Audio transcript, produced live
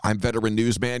I'm veteran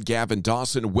newsman Gavin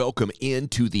Dawson. Welcome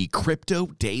into the Crypto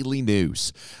Daily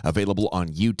News, available on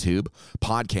YouTube,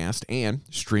 podcast, and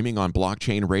streaming on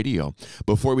Blockchain Radio.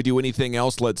 Before we do anything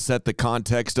else, let's set the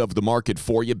context of the market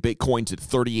for you. Bitcoin's at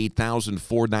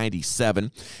 $38,497.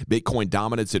 Bitcoin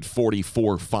dominance at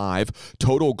 $44.5.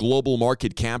 Total global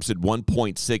market cap's at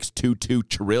 $1.622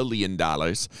 trillion.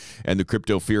 And the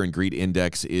Crypto Fear and Greed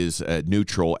Index is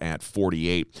neutral at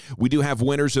 48. We do have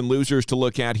winners and losers to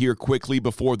look at here quickly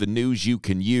before the news you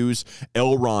can use.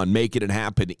 Elron making it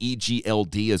happen.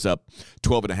 EGLD is up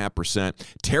 12.5%.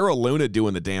 Terra Luna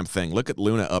doing the damn thing. Look at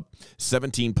Luna up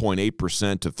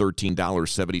 17.8% to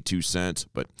 $13.72.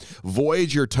 But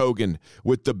Voyager token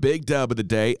with the big dub of the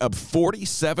day up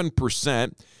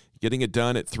 47%. Getting it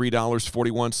done at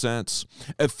 $3.41.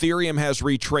 Ethereum has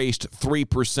retraced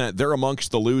 3%. They're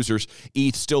amongst the losers.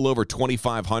 ETH still over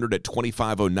 2,500 at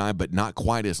 2,509, but not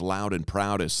quite as loud and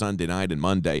proud as Sunday night and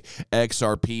Monday.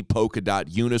 XRP,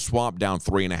 Polkadot, Uniswap down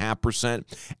 3.5%.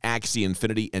 Axie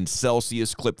Infinity and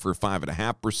Celsius clipped for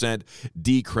 5.5%.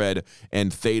 Decred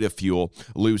and Theta Fuel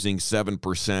losing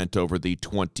 7% over the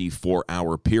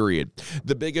 24-hour period.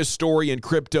 The biggest story in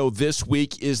crypto this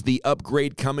week is the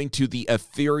upgrade coming to the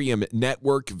Ethereum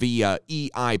network via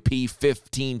EIP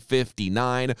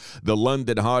 1559. The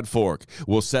London hard fork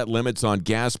will set limits on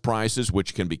gas prices,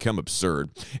 which can become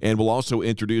absurd, and will also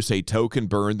introduce a token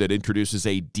burn that introduces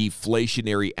a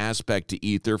deflationary aspect to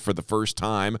Ether for the first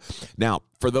time. Now,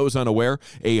 for those unaware,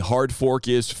 a hard fork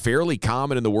is fairly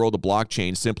common in the world of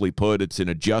blockchain. Simply put, it's an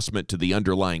adjustment to the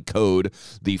underlying code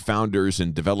the founders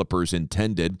and developers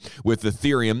intended. With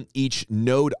Ethereum, each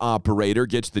node operator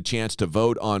gets the chance to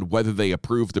vote on whether they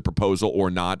approve the proposal or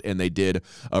not, and they did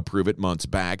approve it months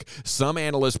back. Some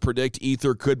analysts predict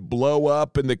Ether could blow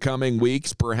up in the coming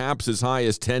weeks, perhaps as high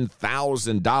as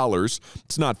 $10,000.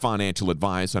 It's not financial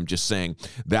advice. I'm just saying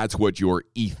that's what your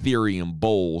Ethereum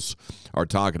bulls are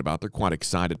talking about. They're quite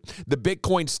excited. The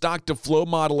Bitcoin stock-to-flow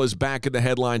model is back in the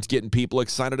headlines, getting people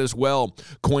excited as well.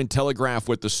 Cointelegraph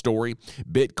with the story.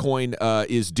 Bitcoin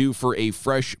is due for a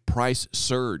fresh price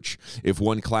surge. If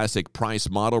one classic price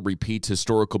model repeats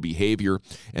historical behavior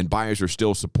and buyers are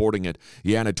still supporting it.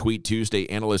 Yeah, in a tweet Tuesday,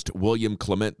 analyst William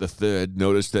Clement III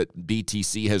noticed that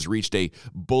BTC has reached a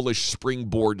bullish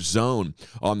springboard zone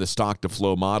on the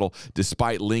stock-to-flow model,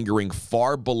 despite lingering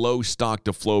far below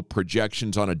stock-to-flow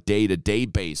projections on a day-to-day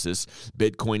basis.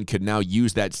 Bitcoin can now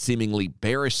use that seemingly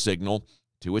bearish signal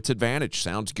to its advantage.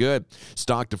 Sounds good.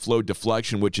 Stock-to-flow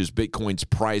deflection, which is Bitcoin's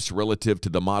price relative to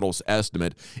the model's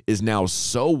estimate, is now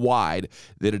so wide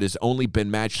that it has only been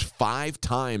matched 5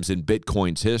 times in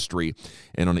Bitcoin's history.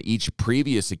 And on each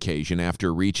previous occasion,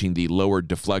 after reaching the lower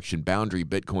deflection boundary,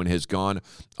 Bitcoin has gone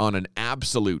on an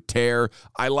absolute tear.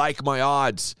 I like my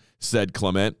odds, said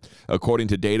Clement. According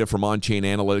to data from on-chain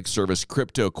analytics service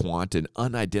CryptoQuant, an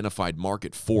unidentified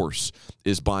market force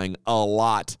is buying a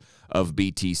lot of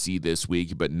BTC this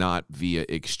week, but not via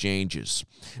exchanges.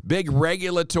 Big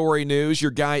regulatory news.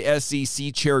 Your guy,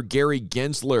 SEC Chair Gary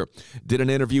Gensler, did an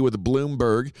interview with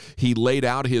Bloomberg. He laid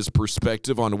out his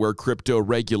perspective on where crypto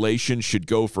regulation should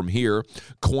go from here.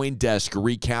 CoinDesk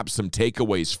recapped some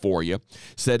takeaways for you.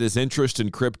 Said his interest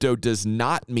in crypto does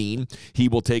not mean he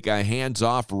will take a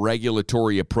hands-off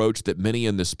regulatory approach that many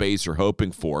in the space are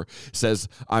hoping for. Says,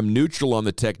 I'm neutral on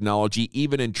the technology,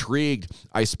 even intrigued.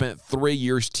 I spent 3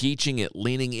 years teaching it,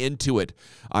 leaning into it.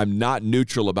 I'm not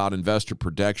neutral about investor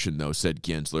protection, though, said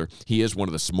Gensler. He is one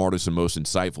of the smartest and most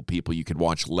insightful people you could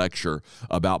watch lecture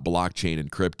about blockchain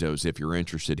and cryptos if you're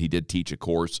interested. He did teach a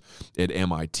course at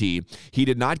MIT. He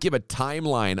did not give a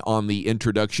timeline on the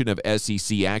introduction of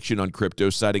SEC action on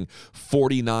crypto, citing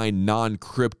 49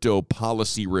 non-crypto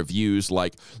policy reviews,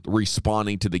 like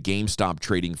responding to the GameStop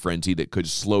trading frenzy that could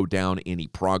slow down any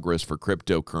progress for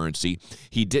cryptocurrency.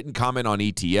 He didn't comment on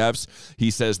ETFs.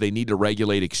 He says they need to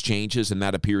regulate exchanges, and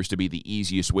that appears to be the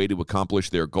easiest way to accomplish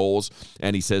their goals.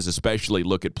 And he says especially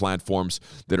look at platforms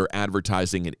that are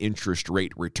advertising an interest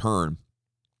rate return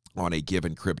on a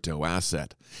given crypto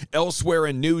asset. Elsewhere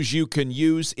in news you can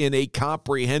use, in a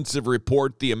comprehensive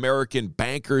report, the American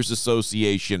Bankers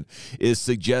Association is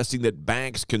suggesting that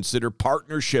banks consider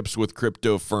partnerships with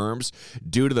crypto firms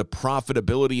due to the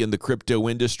profitability in the crypto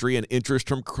industry and interest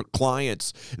from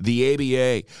clients. The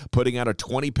ABA, putting out a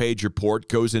 20-page report,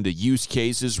 goes into use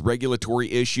cases,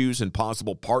 regulatory issues, and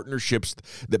possible partnerships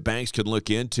that banks can look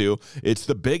into. It's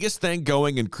the biggest thing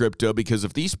going in crypto, because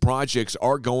if these projects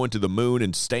are going to the moon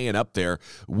and staying staying up there.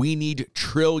 We need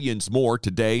trillions more.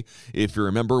 Today, if you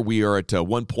remember, we are at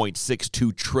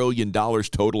 $1.62 trillion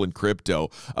total in crypto.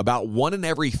 About 1 in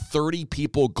every 30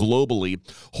 people globally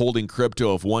holding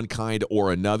crypto of one kind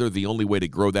or another. The only way to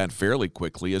grow that fairly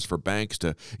quickly is for banks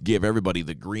to give everybody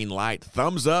the green light.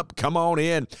 Thumbs up, come on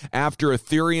in. After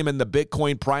Ethereum and the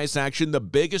Bitcoin price action, the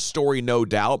biggest story, no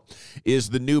doubt, is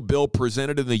the new bill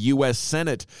presented in the U.S.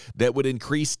 Senate that would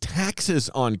increase taxes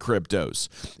on cryptos.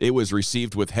 It was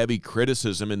received with heavy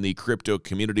criticism in the crypto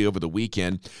community over the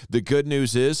weekend. The good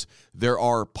news is there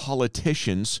are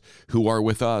politicians who are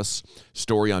with us.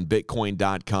 Story on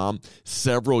Bitcoin.com.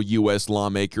 Several U.S.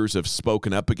 lawmakers have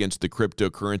spoken up against the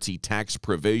cryptocurrency tax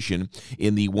provision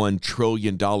in the $1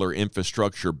 trillion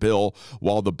infrastructure bill.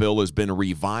 While the bill has been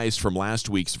revised from last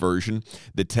week's version,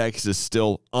 the text is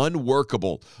still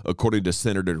unworkable, according to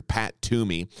Senator Pat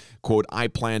Toomey. Quote, I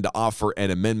plan to offer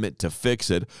an amendment to fix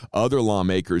it. Other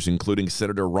lawmakers, including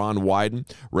Senator Ron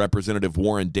Wyden, Representative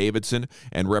Warren Davidson,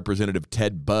 and Representative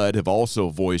Ted Budd, have also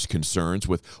voiced concerns,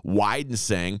 with Wyden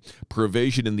saying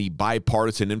provision in the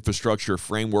bipartisan infrastructure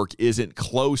framework isn't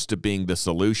close to being the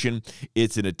solution.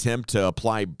 It's an attempt to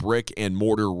apply brick and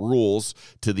mortar rules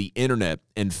to the internet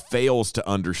and fails to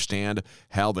understand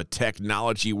how the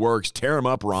technology works. Tear them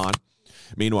up, Ron.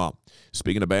 Meanwhile,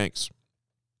 speaking of banks,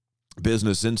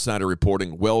 Business Insider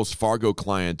reporting Wells Fargo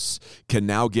clients can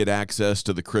now get access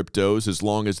to the cryptos as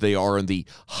long as they are in the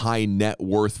high net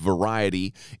worth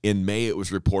variety. In May, it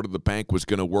was reported the bank was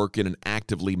going to work in an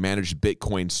actively managed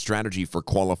Bitcoin strategy for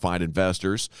qualified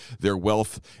investors. Their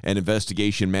wealth and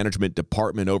investigation management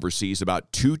department oversees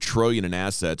about $2 trillion in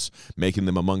assets, making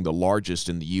them among the largest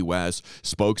in the U.S.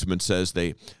 Spokesman says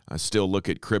they still look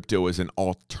at crypto as an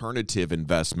alternative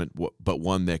investment, but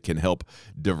one that can help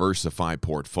diversify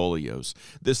portfolios.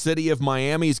 The city of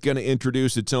Miami is going to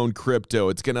introduce its own crypto.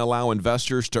 It's going to allow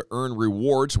investors to earn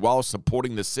rewards while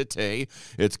supporting the city.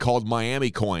 It's called Miami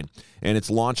Coin, and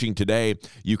it's launching today.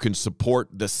 You can support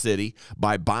the city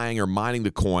by buying or mining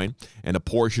the coin, and a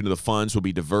portion of the funds will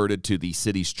be diverted to the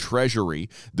city's treasury.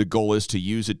 The goal is to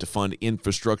use it to fund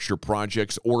infrastructure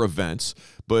projects or events,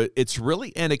 but it's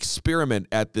really an experiment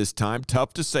at this time.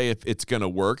 Tough to say if it's going to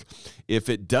work. If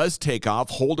it does take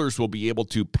off, holders will be able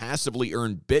to passively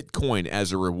earn Bitcoin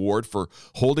as a reward for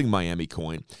holding Miami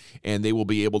Coin, and they will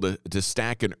be able to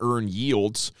stack and earn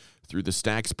yields through the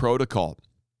Stacks protocol.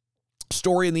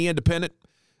 Story in The Independent.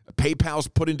 PayPal's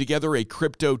putting together a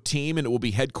crypto team, and it will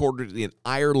be headquartered in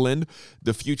Ireland.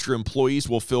 The future employees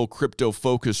will fill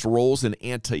crypto-focused roles in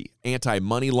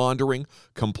anti-money laundering,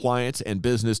 compliance, and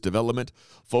business development.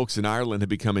 Folks in Ireland have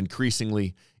become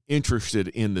increasingly interested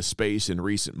in the space in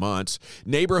recent months.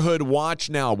 Neighborhood Watch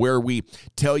now, where we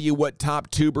tell you what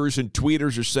top tubers and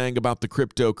tweeters are saying about the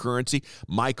cryptocurrency.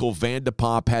 Michael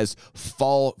Vandepop has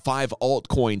 5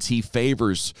 altcoins he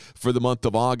favors for the month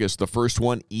of August. The first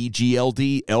one,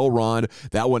 EGLD, Elrond.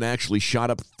 That one actually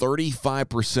shot up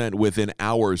 35% within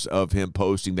hours of him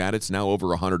posting that. It's now over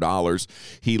 $100.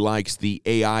 He likes the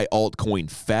AI altcoin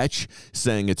Fetch,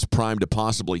 saying it's primed to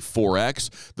possibly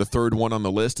 4x. The third one on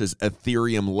the list is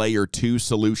Ethereum Layer 2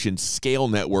 Solution Scale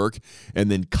Network,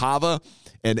 and then Kava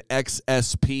and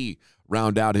XSP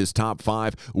round out his top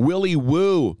 5. Willie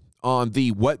Woo on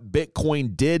the What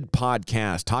Bitcoin Did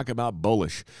podcast. Talk about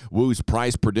bullish. Woo's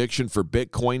price prediction for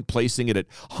Bitcoin, placing it at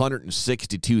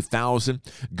 $162,000,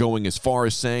 going as far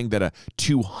as saying that a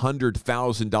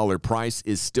 $200,000 price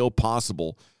is still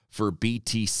possible for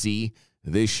BTC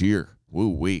this year.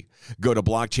 Woo-wee. Go to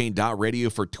blockchain.radio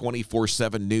for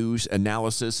 24/7 news,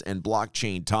 analysis, and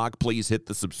blockchain talk. Please hit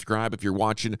the subscribe if you're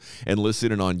watching and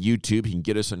listening on YouTube. You can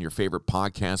get us on your favorite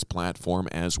podcast platform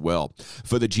as well.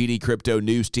 For the GD Crypto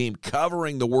News team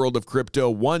covering the world of crypto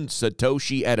one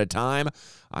Satoshi at a time,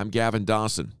 I'm Gavin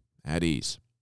Dawson. At ease.